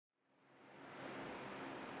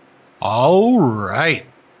All right.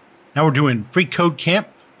 Now we're doing FreeCodeCamp,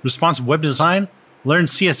 responsive web design, learn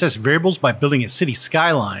CSS variables by building a city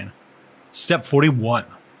skyline. Step 41.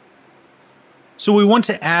 So we want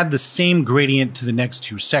to add the same gradient to the next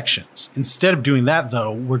two sections. Instead of doing that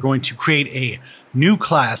though, we're going to create a new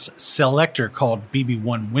class selector called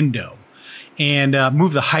bb1 window and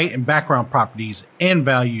move the height and background properties and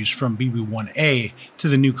values from bb1a to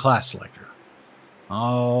the new class selector.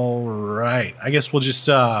 All right, I guess we'll just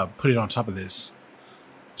put it on top of this.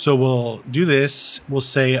 So we'll do this. We'll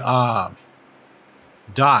say dot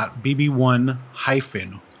bb1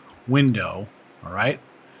 hyphen window. All right.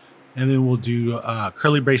 And then we'll do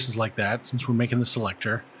curly braces like that since we're making the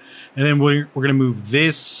selector. And then we're going to move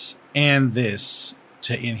this and this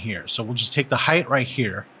to in here. So we'll just take the height right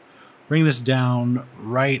here, bring this down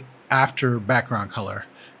right after background color.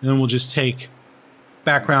 And then we'll just take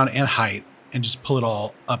background and height and just pull it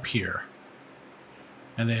all up here.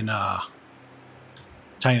 And then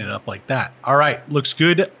tighten it up like that. All right, looks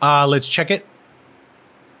good. Let's check it.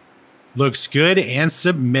 Looks good and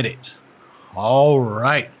submit it. All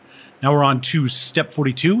right. Now we're on to step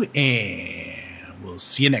 42 and we'll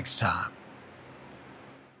see you next time.